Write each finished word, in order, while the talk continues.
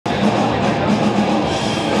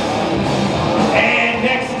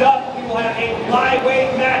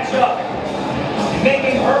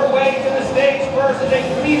her way to the stage first is a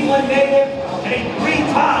Cleveland native and a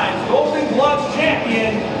 3-time Golden Gloves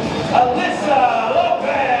champion, Alyssia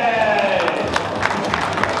Lopez.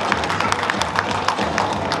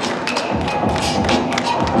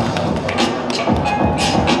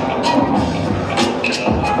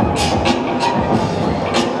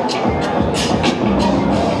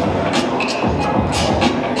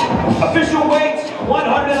 Official weight,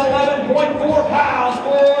 111.4 pounds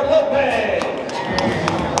for Lopez.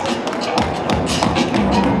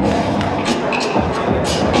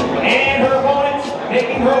 And her opponent,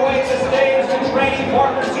 making her way to the stage, the training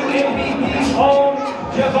partner to MVP's own,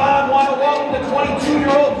 Javon Wanawong, the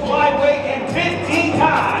 22-year-old flyweight and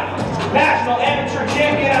 15-time national amateur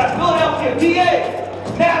champion out of Philadelphia, PA,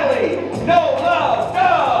 Natalie, No Love,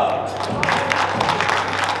 Dub.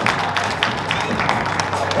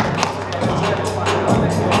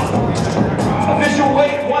 Official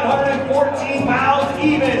weight, 114 pounds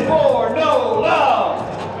even for No Love.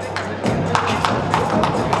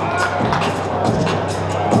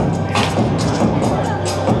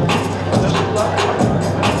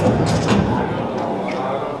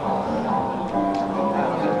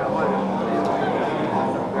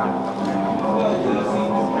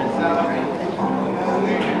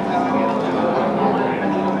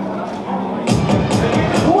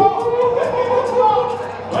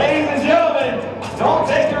 Don't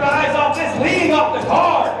take your eyes off this, leading off the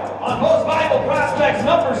card on Most Vital Prospects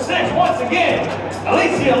number 6 once again,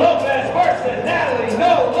 Alyssia Lopez versus Natalie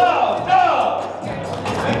No Love Dub.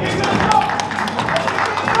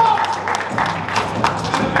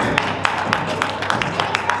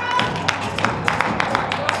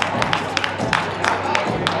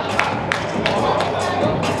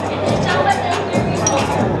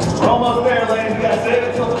 We're almost there, ladies. We gotta save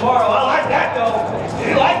it till tomorrow. I like that though.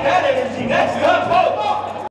 You like that energy? Next up, folks.